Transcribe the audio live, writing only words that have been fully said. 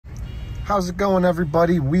How's it going,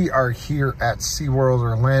 everybody? We are here at SeaWorld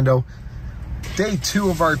Orlando. Day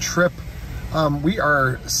 2 of our trip. We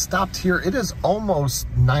are stopped here. It is almost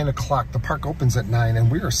 9 o'clock. The park opens at 9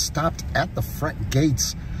 and we are stopped at the front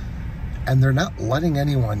gates and they're not letting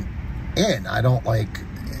anyone in.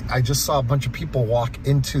 I just saw a bunch of people walk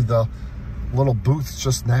into the little booths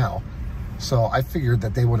just now. So I figured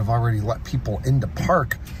that they would have already let people into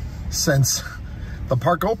park since the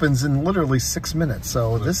park opens in literally 6 minutes.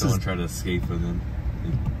 So this is... Someone tried to escape and then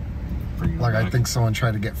bring it like back. I think someone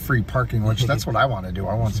tried to get free parking, which that's what I want to do.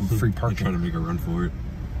 I want some free parking. Try to make a run for it.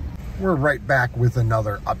 We're right back with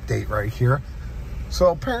another update right here.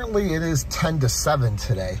 So apparently it is 10 to 7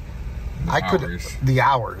 today. The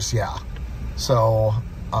hours, yeah. So,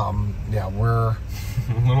 yeah, we're a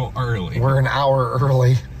little early. We're an hour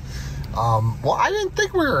early. Well, I didn't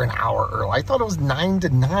think we were an hour early. I thought it was 9 to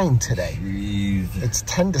 9 today. Jeez. It's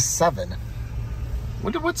 10 to 7.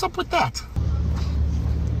 What's up with that?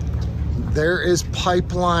 There is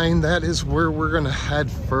Pipeline. That is where we're gonna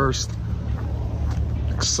head first.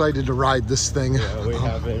 Excited to ride this thing. Yeah,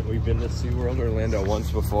 we've been to SeaWorld Orlando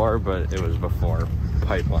once before, but it was before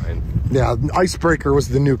Pipeline. Yeah, Icebreaker was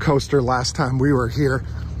the new coaster last time we were here.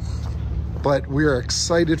 But we are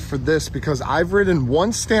excited for this because I've ridden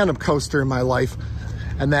one stand-up coaster in my life,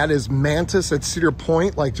 and that is Mantis at Cedar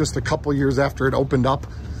Point, like just a couple years after it opened up,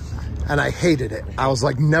 and I hated it. I was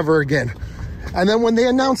like, never again. And then when they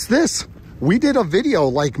announced this, we did a video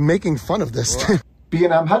like making fun of this.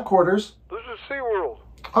 B&M headquarters. This is SeaWorld.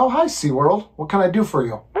 Oh, hi SeaWorld. What can I do for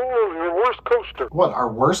you? Your worst coaster. What,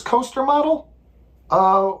 our worst coaster model?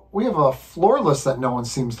 We have a floorless that no one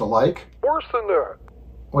seems to like. Worse than that.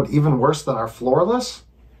 What, even worse than our floorless?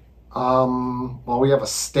 Well, we have a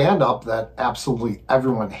stand-up that absolutely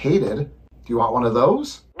everyone hated. Do you want one of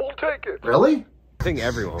those? We'll take it. Really? I think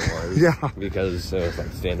everyone was. Yeah. Because it's like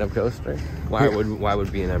stand-up coaster. Why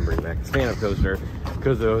would B&M bring back a stand-up coaster?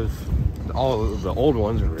 Because all of the old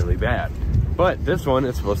ones are really bad. But this one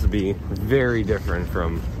is supposed to be very different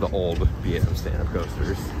from the old B&M stand-up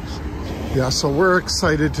coasters. Yeah, so we're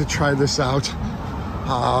excited to try this out.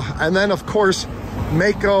 And then, of course,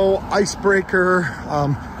 Mako, Icebreaker,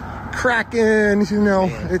 Kraken, you know,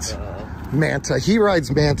 it's Manta. He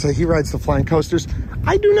rides Manta. He rides the flying coasters.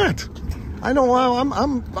 I do not. I don't.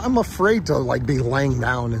 I'm afraid to like be laying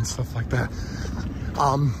down and stuff like that.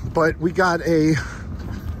 But we got a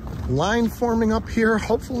line forming up here.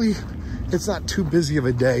 Hopefully, it's not too busy of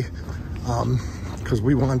a day, because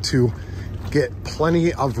we want to get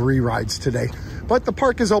plenty of re-rides today. But the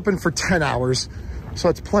park is open for 10 hours. So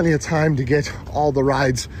it's plenty of time to get all the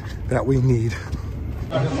rides that we need.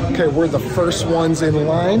 Okay, we're the first ones in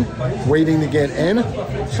line, waiting to get in.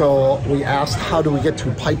 So we asked, how do we get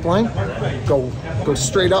to Pipeline? Go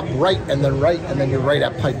straight up, right, and then you're right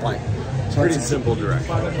at Pipeline. So pretty simple direction.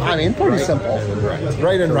 I mean, pretty simple.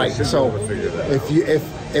 Right and right. So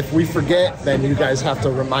if we forget, then you guys have to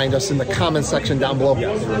remind us in the comment section down below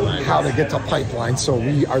how to get to Pipeline. So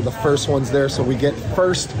we are the first ones there. So we get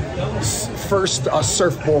first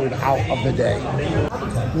surfboard out of the day.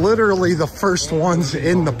 Literally the first ones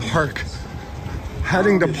in the park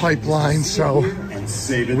heading to Pipeline. So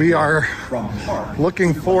we are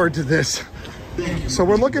looking forward to this. So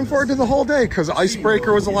we're looking forward to the whole day because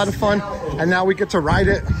Icebreaker was a lot of fun, and now we get to ride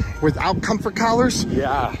it without comfort collars.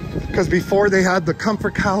 Yeah. Because before they had the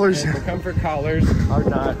comfort collars. And the comfort collars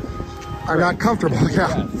are not comfortable.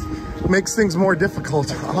 Yeah. Yes. Makes things more difficult.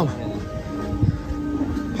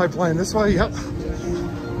 Pipeline this way. Yep.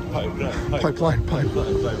 Pipeline.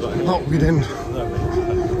 Oh, we didn't.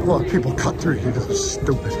 Look, people cut through you. This is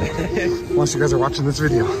stupid. Unless you guys are watching this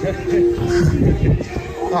video.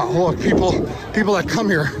 Oh, look, people that come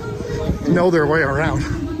here know their way around.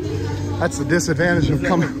 That's the disadvantage of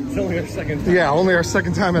coming. It's only our second time. Yeah, only our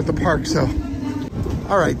second time at the park, so.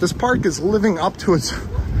 All right, this park is living up to its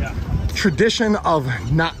tradition of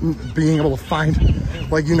not being able to find,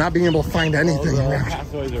 like you not being able to find anything around.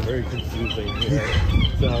 Pathways are very confusing here.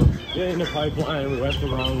 So, getting the Pipeline, we went the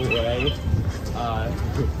wrong way.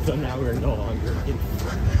 So now we're no longer in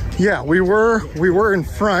front. Yeah, we were in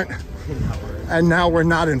front. And now we're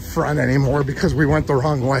not in front anymore because we went the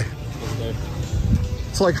wrong way.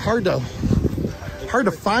 It's like hard to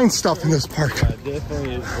find stuff in this park.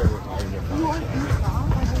 Definitely is very hard to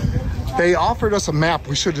find. They offered us a map.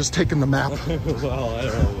 We should have just taken the map. Well, I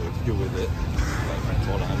don't know what to do with it.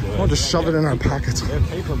 We'll just shove it in our pockets. They have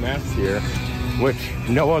paper maps here, which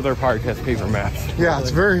no other park has paper maps. Yeah,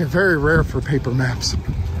 it's very, very rare for paper maps.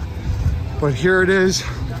 But here it is,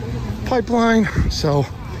 Pipeline. So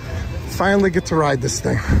finally get to ride this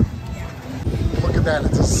thing. Look at that,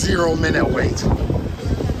 it's a 0-minute wait.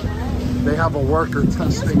 have a worker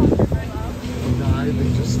testing the ride.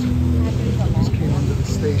 They just came into the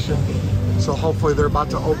station. So hopefully they're about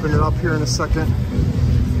to open it up here in a second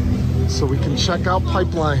so we can check out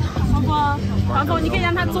Pipeline.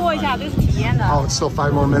 Oh, it's still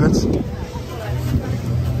 5 more minutes.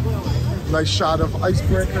 Nice shot of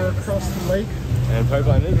Icebreaker across the lake. And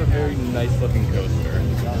Pipeline is a very nice looking coaster.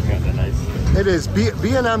 It's got the nice... It is.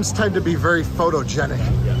 B&Ms tend to be very photogenic.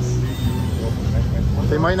 Yes.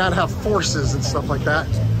 They might not have forces and stuff like that,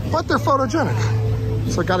 but they're photogenic.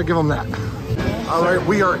 So I gotta give them that. All right,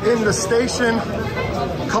 we are in the station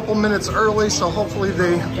a couple minutes early, so hopefully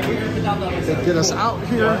they get us out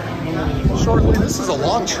here shortly. This is a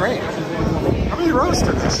long train. How many rows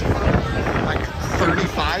to this? Like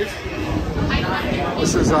 35?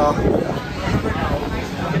 This is oh,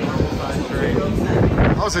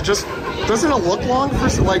 is it just, doesn't it look long for,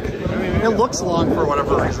 like, it looks long for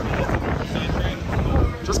whatever reason.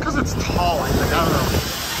 Just because it's tall, I think, I don't know.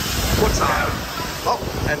 What's on? Oh,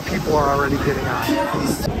 and people are already getting on.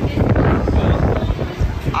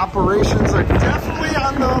 Operations are definitely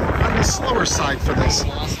on the slower side for this.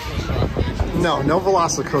 No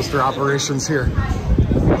Velocicoaster operations here.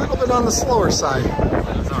 A little bit on the slower side.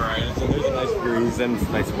 That's all right. There's a nice breeze and it's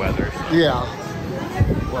nice weather. So. Yeah.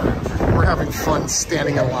 We're having fun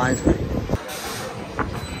standing in line.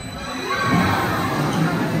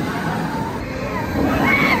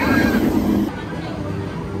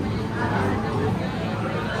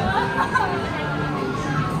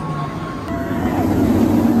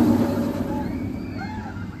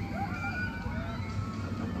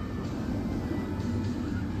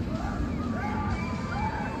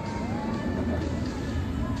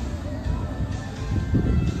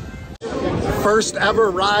 First ever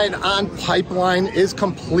ride on Pipeline is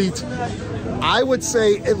complete. I would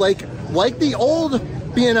say, it, like the old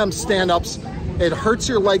B&M stand-ups, it hurts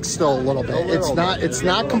your legs still a little bit. It's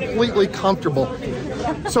not completely comfortable.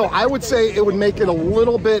 So I would say it would make it a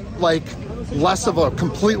little bit like less of a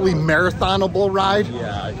completely marathonable ride.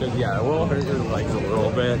 Yeah, because it will hurt your legs a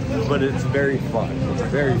little bit, but it's very fun. It's a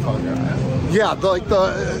very fun ride. Yeah,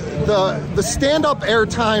 the stand-up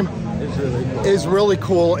airtime is really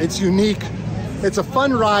cool. It's unique. It's a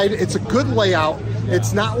fun ride. It's a good layout. Yeah.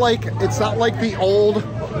 It's not like the old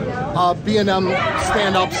B&M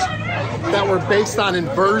stand-ups that were based on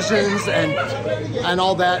inversions and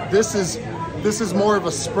all that. This is more of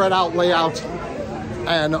a spread out layout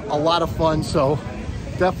and a lot of fun. So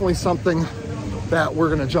definitely something that we're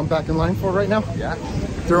gonna jump back in line for right now. Yeah.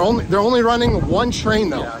 They're only running one train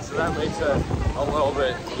though. Yeah, so that makes it a little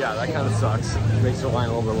bit, yeah, that kind of sucks. It makes the line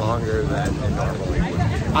a little bit longer than it normally would be.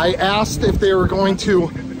 I asked if they were going to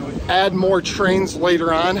add more trains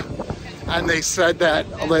later on, and they said that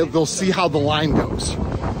they'll see how the line goes.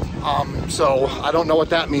 So I don't know what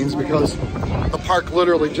that means because the park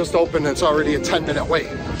literally just opened and it's already a 10-minute wait.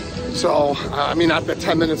 So, I mean, not that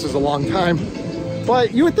 10 minutes is a long time,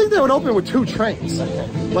 but you would think they would open with 2 trains,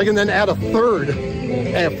 like, and then add a third,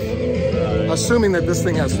 assuming that this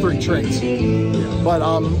thing has 3 trains.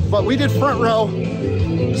 But we did front row,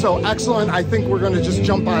 so excellent. I think we're gonna just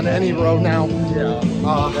jump on any row now. Yeah.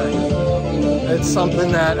 It's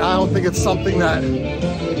something that, I don't think it's something that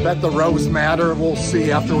the rows matter. We'll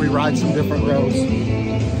see after we ride some different rows.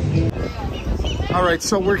 All right,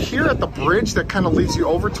 so we're here at the bridge that kind of leads you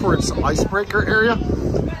over towards the Icebreaker area,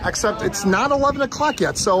 except it's not 11 o'clock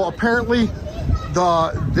yet. So apparently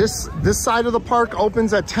this side of the park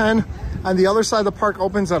opens at 10 and the other side of the park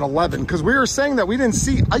opens at 11, because we were saying that we didn't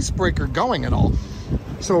see Icebreaker going at all.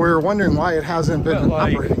 So we were wondering why it hasn't been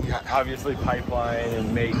operating yet. Obviously Pipeline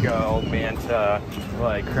and Mako, Manta,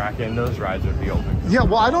 like Kraken, those rides would be open. Yeah,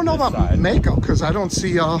 well, I don't know about Mako because I don't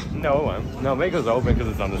see No, Mako's open because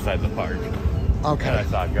it's on the side of the park. Okay. And I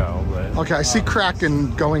thought go, but okay, I see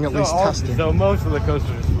Kraken going at least testing. So most of the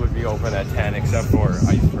coasters would be open at 10 except for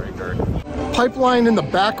Icebreaker. Pipeline in the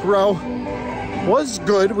back row was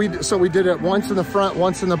good. So we did it once in the front,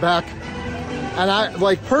 once in the back. And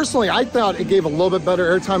personally, I thought it gave a little bit better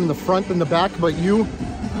airtime in the front than the back, but you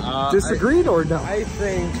disagreed or no? I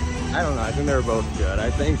don't know, I think they were both good. I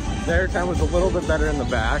think the airtime was a little bit better in the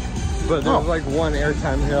back, but there was like one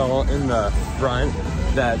airtime hill in the front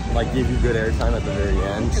that like gave you good airtime at the very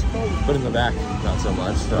end, but in the back, not so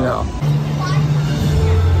much. So. Yeah.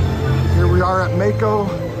 Here we are at Mako,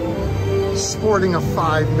 sporting a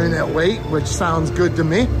 5-minute wait, which sounds good to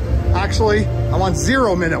me. Actually, I'm on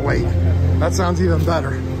 0-minute wait. That sounds even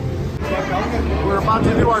better. We're about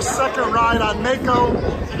to do our second ride on Mako.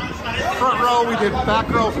 Front row, we did back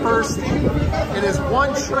row first. It is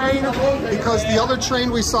one train because the other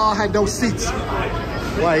train we saw had no seats.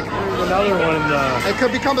 Like, There's another one in the... it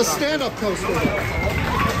could become a stand-up coaster.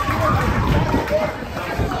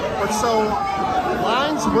 But so,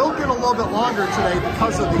 lines will get a little bit longer today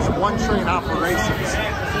because of these one-train operations.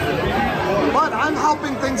 But I'm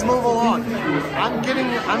helping things move along. I'm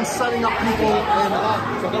setting up people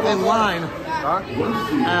in line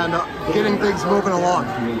and getting things moving along.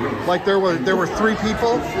 Like there were 3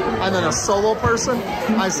 people and then a solo person.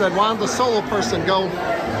 I said, why don't the solo person go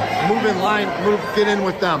move in line, get in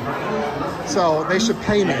with them. So they should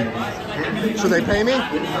pay me. Should they pay me?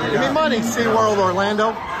 Give me money, SeaWorld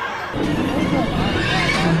Orlando.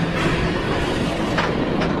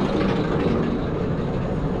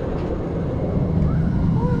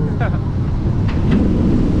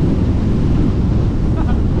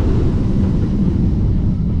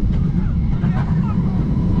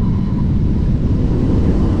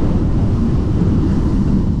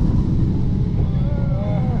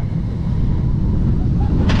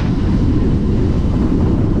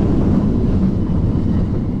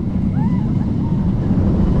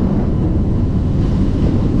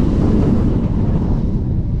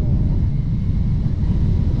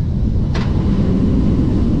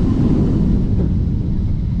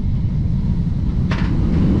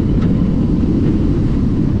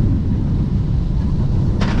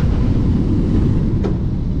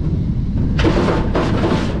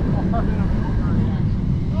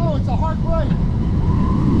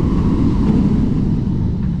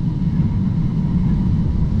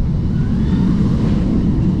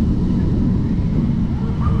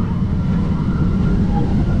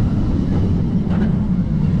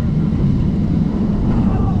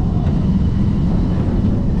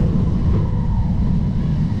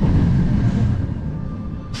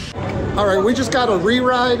 All right, we just got a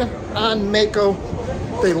re-ride on Mako.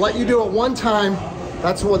 They let you do it one time.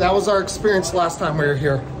 That was our experience last time we were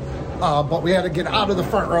here. But we had to get out of the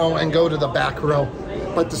front row and go to the back row.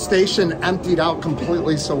 But the station emptied out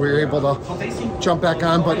completely, so we were able to jump back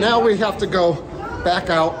on. But now we have to go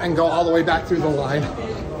back out and go all the way back through the line.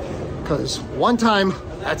 Because one time,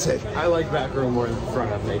 that's it. I like back row more than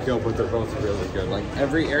front of Mako, but they're both really good. Like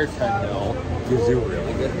every airtime hill gives you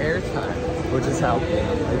really good airtime, which is how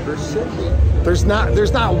Hyper should be. There's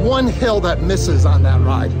not one hill that misses on that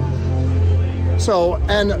ride. So,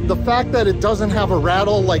 and the fact that it doesn't have a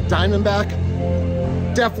rattle like Diamondback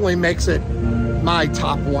definitely makes it my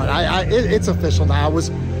top one. It's official now. I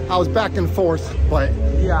was back and forth, but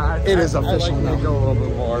yeah, it is official now. I like Mako a little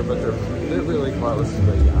bit more, but they're really close.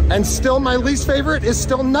 But yeah. And still, my least favorite is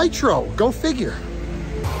still Nitro. Go figure.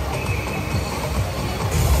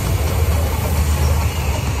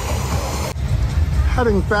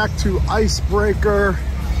 Heading back to Icebreaker.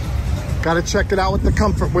 Got to check it out with the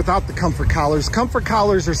comfort, without the comfort collars. Comfort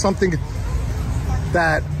collars are something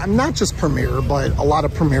that I'm not just Premier, but a lot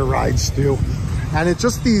of Premier rides do. And it's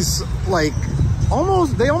just these like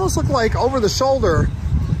they almost look like over the shoulder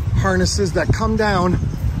harnesses that come down,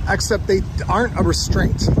 except they aren't a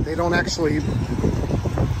restraint. They don't actually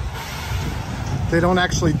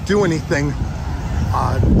do anything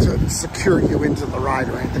to secure you into the ride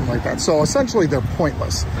or anything like that. So essentially they're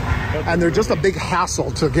pointless. And they're just a big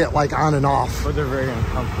hassle to get like on and off. But they're very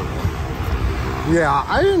uncomfortable. Yeah,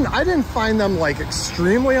 I didn't find them like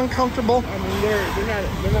extremely uncomfortable. I mean,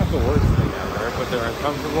 they're not the worst thing ever, but they're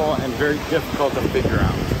uncomfortable and very difficult to figure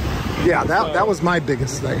out. Yeah, that was my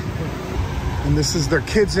biggest thing. And this is their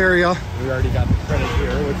kids area. We already got the credit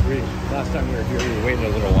here, which last time we were here, we waited a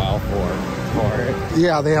little while for it.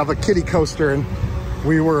 Yeah, they have a kiddie coaster, and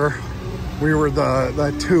we were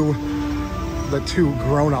the two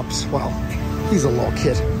grown-ups. Well, he's a little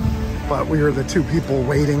kid, but we were the 2 people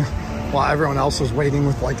waiting while everyone else was waiting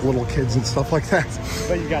with like little kids and stuff like that.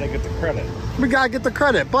 But you gotta get the credit. We gotta get the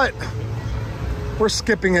credit, but we're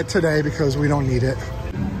skipping it today because we don't need it.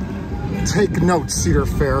 Take note, Cedar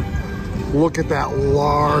Fair. Look at that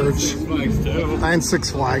large. Six Flags too. And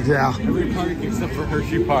Six Flags, yeah. Every park except for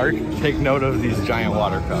Hershey Park, take note of these giant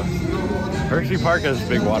water cups. Hershey Park has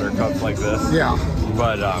big water cups like this. Yeah.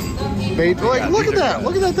 But look at that.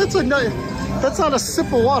 Look at that. That's not a sip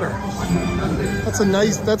of water. That's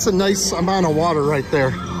a nice amount of water right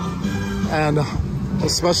there. And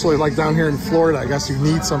especially like down here in Florida, I guess you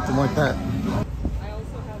need something like that.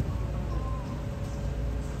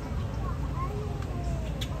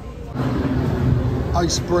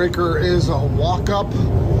 Icebreaker is a walk-up.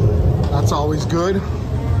 That's always good.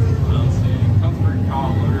 comfort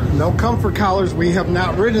collars. No comfort collars. We have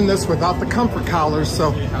not ridden this without the comfort collars,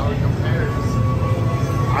 so How it compares.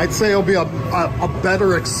 I'd say it'll be a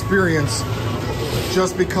better experience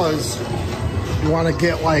just because you want to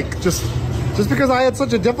get like just just because I had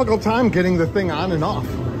such a difficult time getting the thing on and off.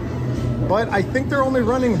 But I think they're only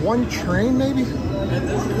running one train, maybe? And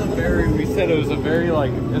this is a very, we said it was a very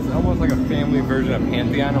like, it's almost like a family version of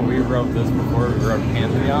Pantheon, and we rode this before we rode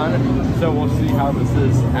Pantheon. So we'll see how this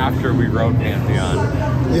is after we rode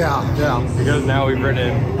Pantheon. Yeah, yeah. Because now we've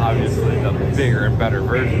ridden, obviously, the bigger and better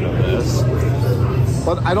version of this.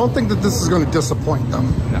 But I don't think that this is going to disappoint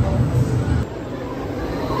them. No.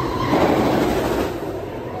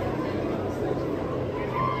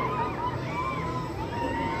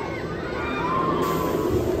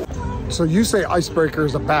 So you say Icebreaker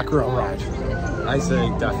is a back row ride? I say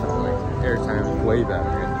definitely. Airtime is way better.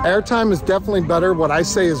 Airtime is definitely better. What I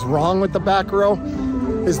say is wrong with the back row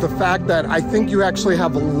is the fact that I think you actually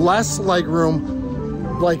have less leg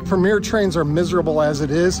room. Like Premier trains are miserable as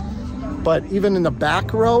it is, but even in the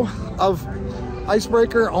back row of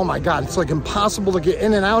Icebreaker, oh my God, it's like impossible to get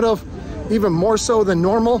in and out of, even more so than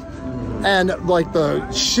normal. And like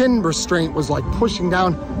the shin restraint was like pushing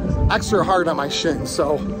down extra hard on my shin.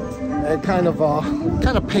 So it kind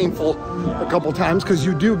of painful a couple times because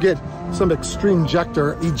you do get some extreme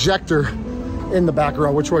ejector in the back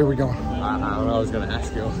row. Which way are we going? I don't know, I was gonna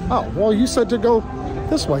ask you. Oh, well, you said to go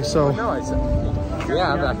this way, so. No, I said,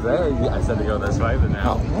 yeah, back there, I said to go this way, but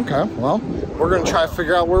now. Oh, okay, well, we're gonna try to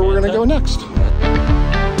figure out where we're gonna go next.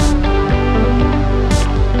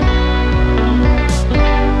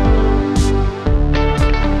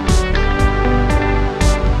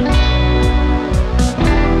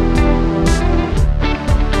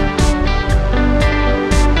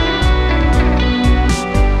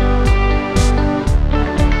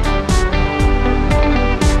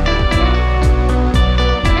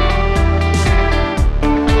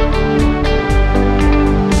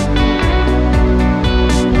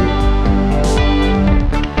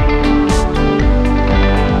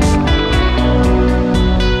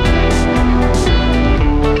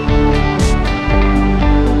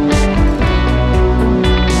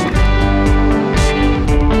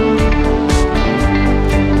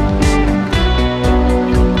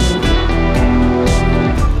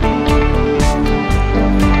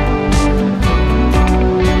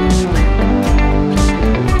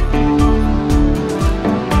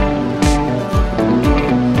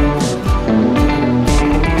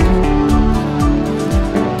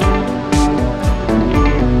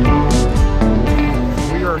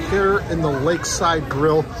 Lakeside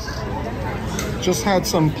Grill. Just had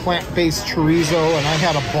some plant-based chorizo, and I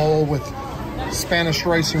had a bowl with Spanish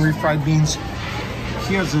rice and refried beans.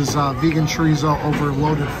 He has his vegan chorizo over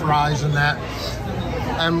loaded fries and that.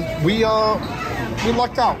 And we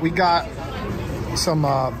lucked out. We got some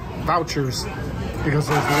vouchers because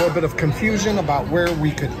there's a little bit of confusion about where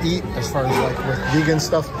we could eat as far as like with vegan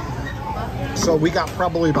stuff. So we got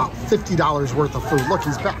probably about $50 worth of food. Look,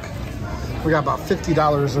 he's back. We got about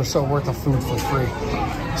 $50 or so worth of food for free.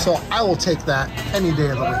 So I will take that any day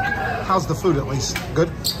of the week. How's the food at least? Good?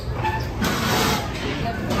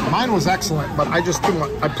 Mine was excellent, but I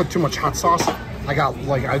put too much hot sauce.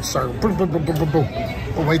 I started boom, boom, boom, boom, boom,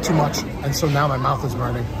 boom, way too much. And so now my mouth is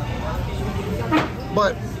burning.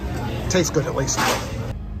 But tastes good at least.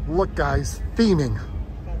 Look guys, theming.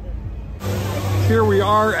 Here we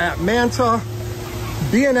are at Manta,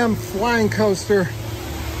 B&M Flying Coaster.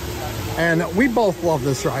 And we both love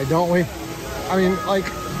this ride, don't we? I mean, like,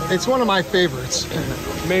 it's one of my favorites.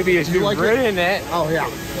 Maybe if you've ridden it. Oh, yeah.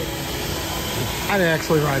 I didn't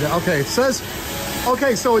actually ride it. Okay, it says,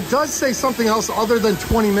 okay, so it does say something else other than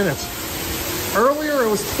 20 minutes. Earlier, it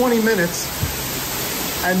was 20 minutes.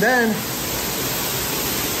 And then,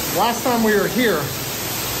 last time we were here,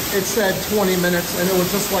 it said 20 minutes, and it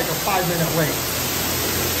was just like a 5-minute wait.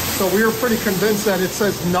 So we were pretty convinced that it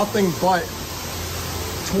says nothing but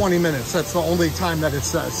 20 minutes. That's the only time that it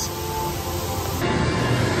says.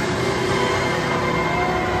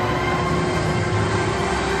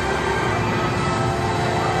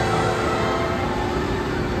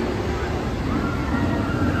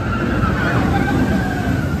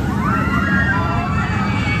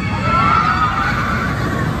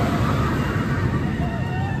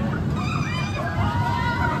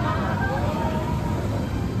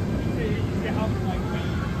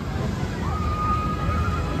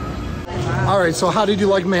 All right, so how did you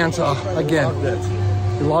like Manta again? Loved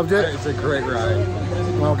it. You loved it? It's a great ride.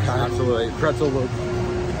 Okay. Absolutely. Pretzel look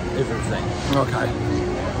is insane.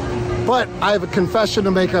 Okay. But I have a confession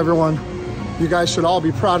to make, everyone. You guys should all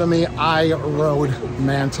be proud of me. I rode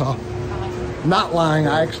Manta. Not lying,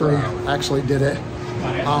 I actually did it.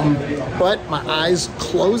 But my eyes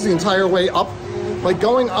closed the entire way up. Like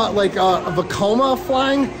going up, like a Vekoma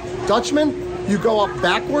flying Dutchman, you go up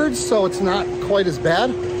backwards, so it's not quite as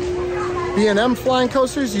bad. B&M flying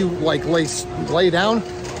coasters, you like lay down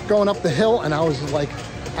going up the hill, and I was like,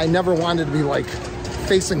 I never wanted to be like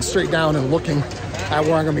facing straight down and looking at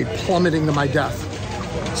where I'm gonna be plummeting to my death.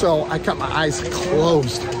 So I kept my eyes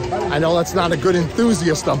closed. I know that's not a good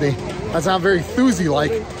enthusiast of me. That's not very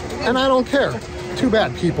enthusi-like, and I don't care. Too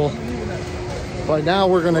bad, people. But now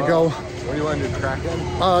we're gonna go. What do you want to do, Kraken?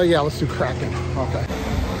 Yeah, let's do Kraken. Okay.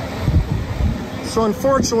 So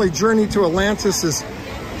unfortunately, Journey to Atlantis is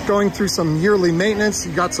going through some yearly maintenance.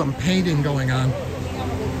 You got some painting going on.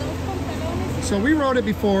 So we rode it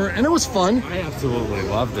before, and it was fun. I absolutely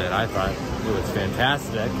loved it. I thought it was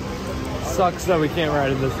fantastic. Sucks that we can't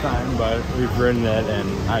ride it this time, but we've ridden it, and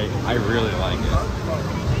I really like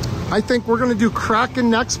it. I think we're gonna do Kraken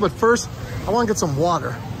next, but first, I wanna get some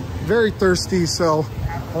water. Very thirsty, so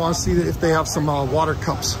I wanna see if they have some water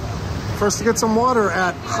cups. First, to get some water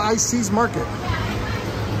at High Seas Market.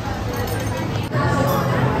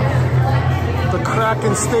 The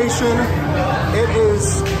Kraken station, it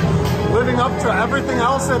is living up to everything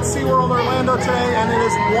else at SeaWorld Orlando today, and it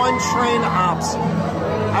is one train ops.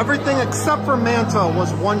 Everything except for Manta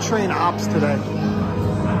was one train ops today,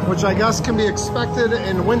 which I guess can be expected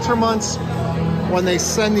in winter months when they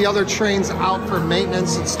send the other trains out for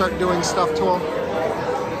maintenance and start doing stuff to them.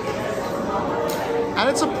 And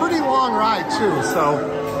it's a pretty long ride too, so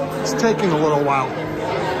it's taking a little while.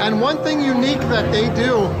 And one thing unique that they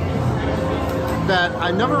do that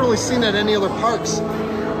I've never really seen at any other parks,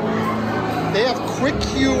 they have quick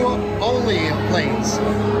queue only lanes.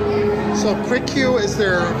 So quick queue is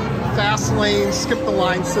their fast lane, skip the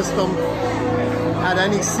line system at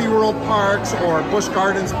any SeaWorld parks or Busch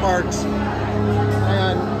Gardens parks.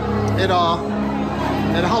 And it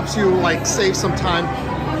helps you like save some time.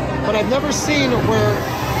 But I've never seen where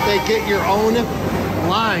they get your own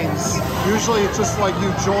lines. Usually it's just like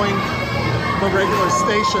you join the regular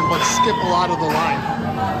station but skip a lot of the line.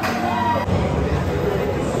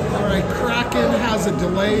 All right, Kraken has a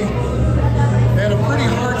delay. They had a pretty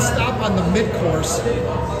hard stop on the mid-course.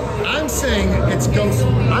 I'm saying it's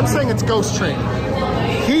Ghost Train.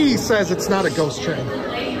 He says it's not a Ghost Train.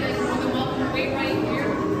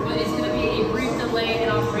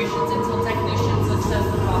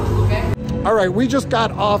 All right, we just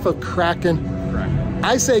got off of Kraken.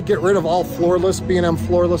 I say get rid of all floorless B&M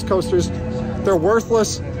floorless coasters. They're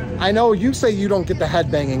worthless. I know you say you don't get the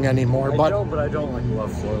headbanging anymore, but I don't like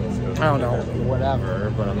love floorless coasters. I don't know.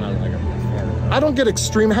 Whatever, but I'm not like a big fan of it. I don't get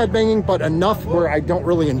extreme headbanging, but enough where I don't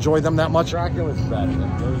really enjoy them that much. Kraken was better.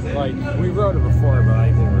 It was like, we rode it before, but I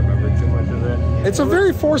didn't remember too much of it. It's a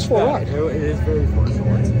very forceful ride. It is very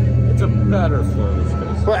forceful. It's a better floorless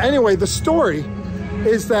coaster. But anyway, the story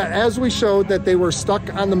is that as we showed that they were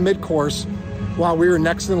stuck on the mid-course while we were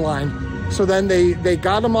next in line. So then they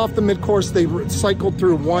got them off the mid-course, they cycled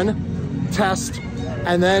through one test,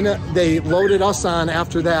 and then they loaded us on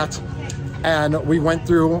after that, and we went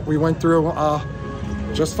through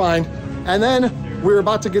just fine. And then we were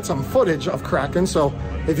about to get some footage of Kraken, so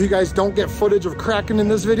if you guys don't get footage of Kraken in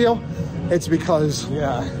this video, it's because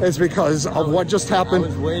of what just happened. I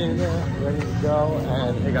was waiting there, ready to go,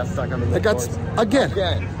 and it got stuck on the mid-course.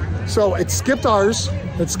 Again. So it skipped ours.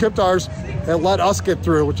 It let us get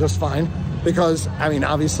through just fine because, I mean,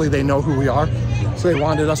 obviously they know who we are. So they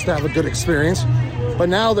wanted us to have a good experience. But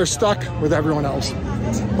now they're stuck with everyone else.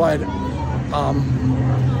 But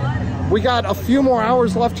we got a few more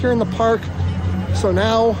hours left here in the park. So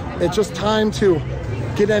now it's just time to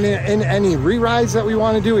get in any re-rides that we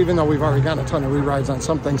want to do, even though we've already gotten a ton of re-rides on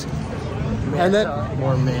some things. And then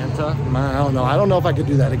more Manta. I don't know if I could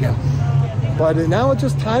do that again. But now it's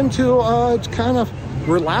just time to kind of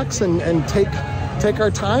relax and take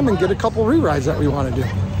our time and get a couple re-rides that we want to do.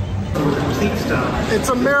 It's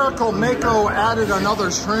a miracle Mako added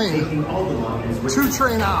another train. 2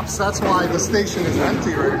 train ops. That's why the station is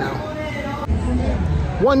empty right now.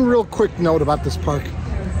 One real quick note about this park.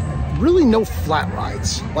 Really no flat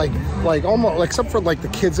rides. Like almost, except for like the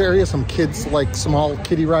kids area, some kids like small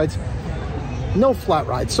kiddie rides. No flat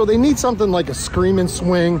rides. So they need something like a Scream and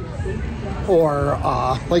Swing, or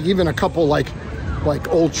like even a couple like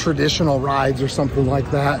old traditional rides or something like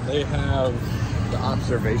that. They have the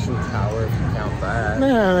observation tower, if you count that.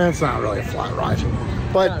 Nah, that's not really a flat ride.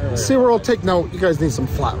 But SeaWorld, take note, you guys need some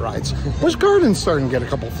flat rides. Busch Gardens starting to get a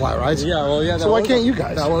couple flat rides. Yeah, well, yeah. So why can't you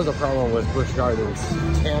guys? That was a problem with Busch Gardens,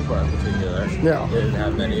 Tampa in particular. Yeah. They didn't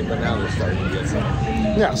have many, but now they're starting to get some.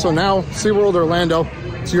 Yeah, so now SeaWorld Orlando,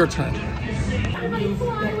 it's your turn. We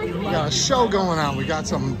got a show going on. We got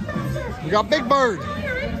Big Bird.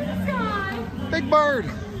 Big Bird.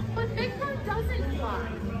 But Big Bird doesn't fly.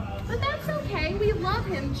 But that's okay. We love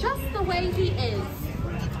him just the way he is.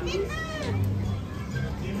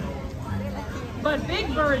 but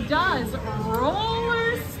Big Bird does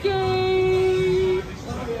roller skate.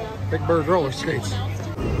 Big Bird roller skates.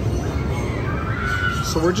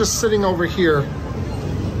 So we're just sitting over here,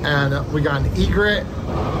 and we got an egret,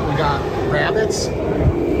 we got rabbits, we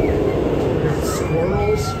got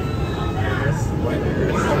squirrels,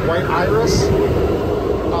 a white iris,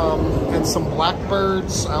 and some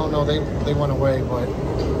blackbirds. I don't know, they went away, but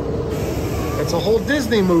it's a whole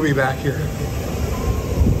Disney movie back here.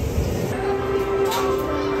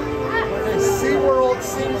 SeaWorld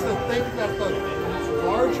seems to think that the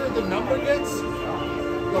larger the number gets,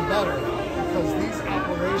 the better, because these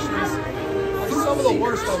operations are some of the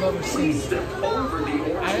worst I've ever seen.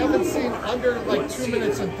 I haven't seen under like 2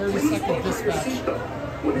 minutes and 30-second dispatch yet.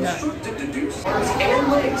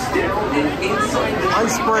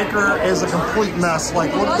 Icebreaker is a complete mess.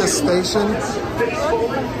 Like, look at this station.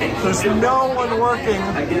 There's no one working,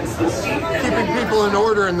 keeping people in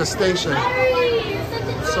order in the station.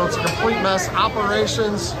 So it's a complete mess.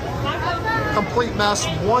 Operations, complete mess.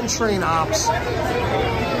 One train ops.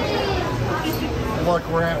 Look,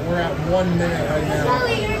 we're at 1 minute right now,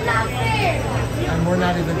 and we're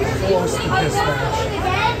not even close to dispatch.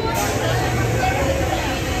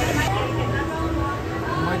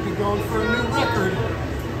 Might be going for a new record.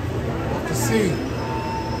 We'll have to see.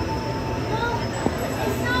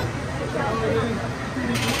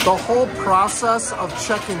 The whole process of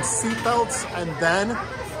checking seatbelts and then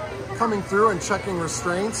coming through and checking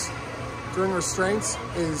restraints, doing restraints,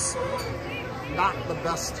 is not the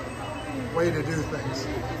best way to do things.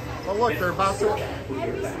 But look, they're about to... What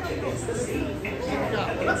do we got?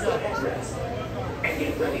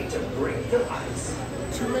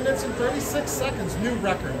 2 minutes and 36 seconds, new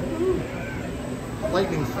record.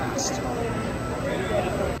 Lightning fast.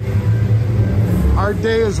 Our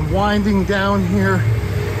day is winding down here.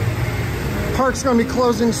 Park's gonna be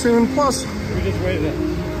closing soon, plus... We just waited.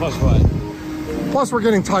 Plus what? Plus we're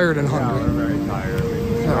getting tired and hungry. Yeah, we're very tired.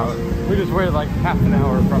 We just waited like half an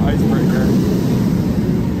hour for Icebreaker.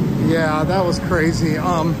 Yeah, that was crazy.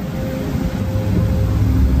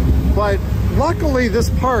 But luckily this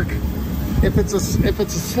park, if it's a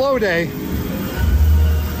slow day,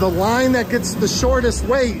 the line that gets the shortest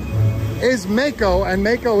wait is Mako, and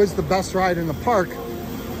Mako is the best ride in the park.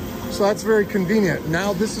 So that's very convenient.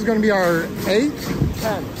 Now this is going to be our 8th?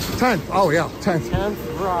 10th. Oh yeah, 10th.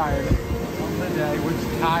 10th ride of the day, which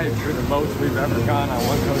ties for the most we've ever gone on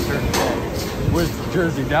one coaster in a day with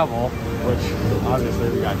Jersey Devil, which obviously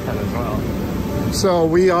we got 10 as well. So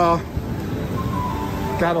we got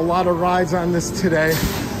a lot of rides on this today,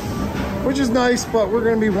 which is nice, but we're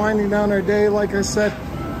going to be winding down our day. Like I said,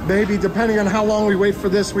 maybe depending on how long we wait for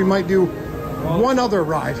this, we might do one other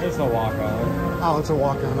ride. It's a walk-on. Oh, it's a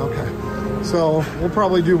walk-on, okay. So we'll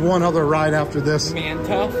probably do one other ride after this.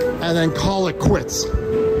 Manta. And then call it quits.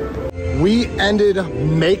 We ended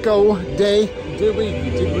Mako day. Did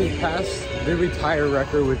we tie a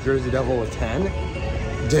record with Jersey Devil with 10?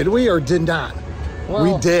 Did we or did not?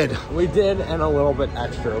 Well, we did. We did, and a little bit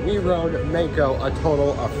extra. We rode Mako a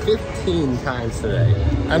total of 15 times today.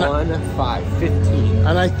 And 15.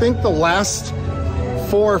 And I think the last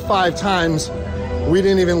 4 or 5 times, we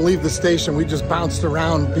didn't even leave the station. We just bounced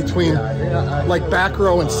around between like back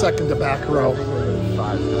row and second to back row. 5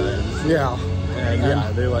 times. Yeah. And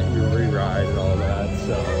yeah, they let you re-ride and all that,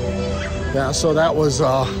 so. Yeah, so that was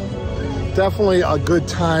definitely a good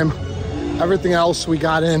time. Everything else we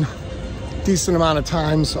got in decent amount of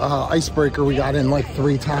times. Icebreaker we got in like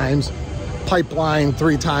 3 times. Pipeline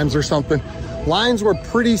 3 times or something. Lines were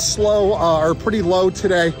pretty slow or pretty low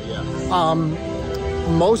today. Yeah.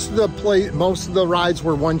 Most of the rides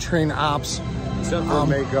were one train ops. Except for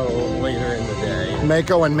Mako later in the day.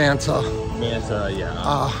 Mako and Manta. Manta,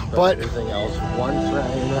 yeah. But everything else, one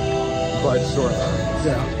train, but sort of.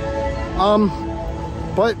 Yeah.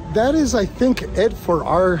 But that is, I think, it for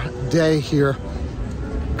our day here.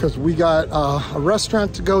 Because we got a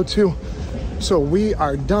restaurant to go to. So we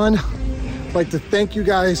are done. I'd like to thank you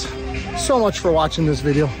guys so much for watching this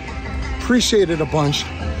video. Appreciate it a bunch.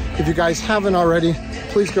 If you guys haven't already,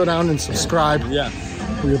 please go down and subscribe. Yeah.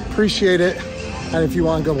 We appreciate it. And if you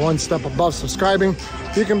want to go one step above subscribing,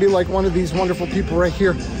 you can be like one of these wonderful people right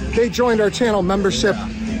here. They joined our channel membership.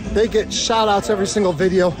 They get shout outs every single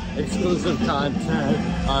video. Exclusive content,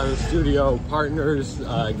 the studio partners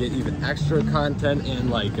get even extra content and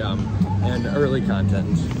like and early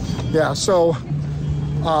content. Yeah, so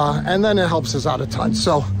and then it helps us out a ton.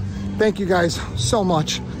 So thank you guys so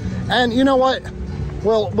much. And you know what?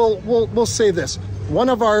 We'll say this. One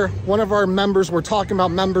of our members, we're talking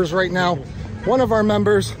about members right now. One of our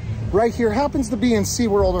members right here. Happens to be in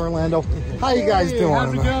SeaWorld Orlando. How you guys doing?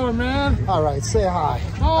 How's it going, man? All right, say hi.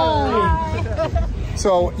 Hi.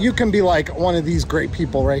 So you can be like one of these great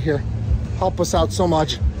people right here. Help us out so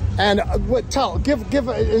much. And give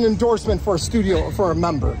an endorsement for a studio, for a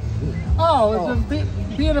member.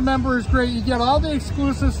 Being a member is great. You get all the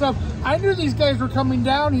exclusive stuff. I knew these guys were coming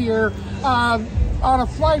down here on a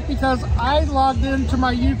flight because I logged into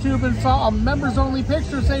my YouTube and saw a members only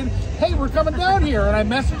picture saying, hey, we're coming down here. And I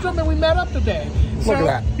messaged them and we met up today. Look at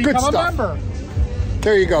that. Good Become stuff. a member.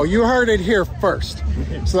 There you go. You heard it here first.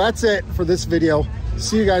 So that's it for this video.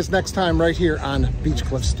 See you guys next time right here on Beach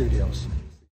Cliff Studios.